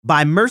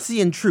By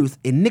mercy and truth,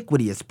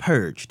 iniquity is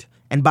purged,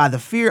 and by the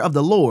fear of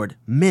the Lord,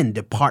 men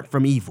depart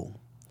from evil.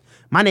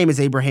 My name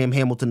is Abraham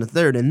Hamilton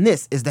III, and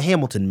this is the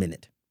Hamilton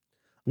Minute.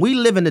 We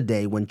live in a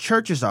day when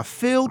churches are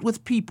filled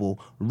with people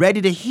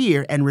ready to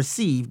hear and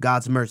receive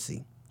God's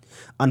mercy.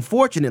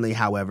 Unfortunately,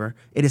 however,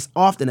 it is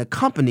often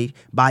accompanied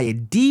by a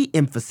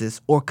de-emphasis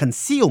or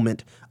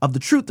concealment of the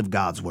truth of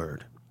God's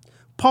word.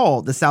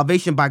 Paul, the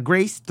salvation by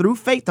grace through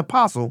faith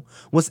apostle,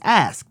 was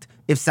asked,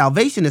 if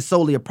salvation is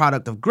solely a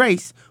product of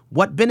grace,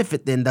 what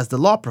benefit then does the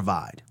law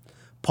provide?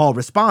 Paul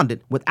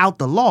responded, without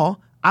the law,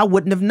 I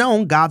wouldn't have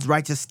known God's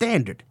righteous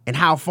standard and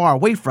how far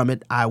away from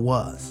it I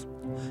was.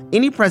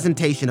 Any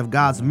presentation of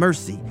God's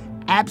mercy,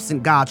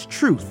 absent God's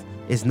truth,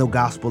 is no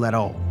gospel at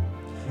all.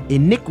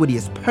 Iniquity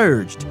is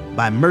purged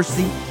by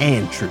mercy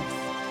and truth.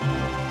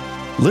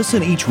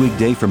 Listen each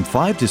weekday from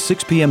 5 to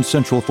 6 p.m.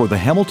 Central for the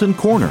Hamilton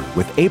Corner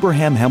with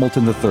Abraham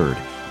Hamilton III,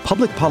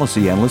 public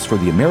policy analyst for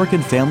the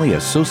American Family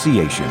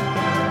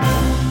Association.